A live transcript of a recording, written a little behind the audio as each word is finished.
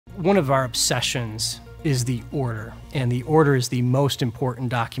One of our obsessions is the order, and the order is the most important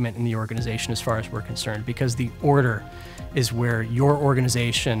document in the organization as far as we're concerned, because the order is where your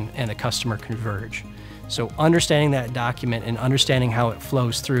organization and the customer converge. So understanding that document and understanding how it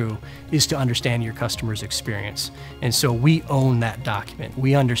flows through is to understand your customer's experience. And so we own that document.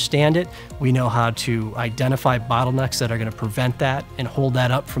 We understand it. We know how to identify bottlenecks that are going to prevent that and hold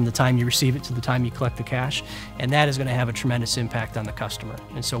that up from the time you receive it to the time you collect the cash. And that is going to have a tremendous impact on the customer.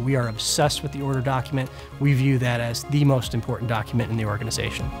 And so we are obsessed with the order document. We view that as the most important document in the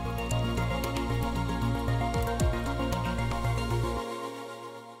organization.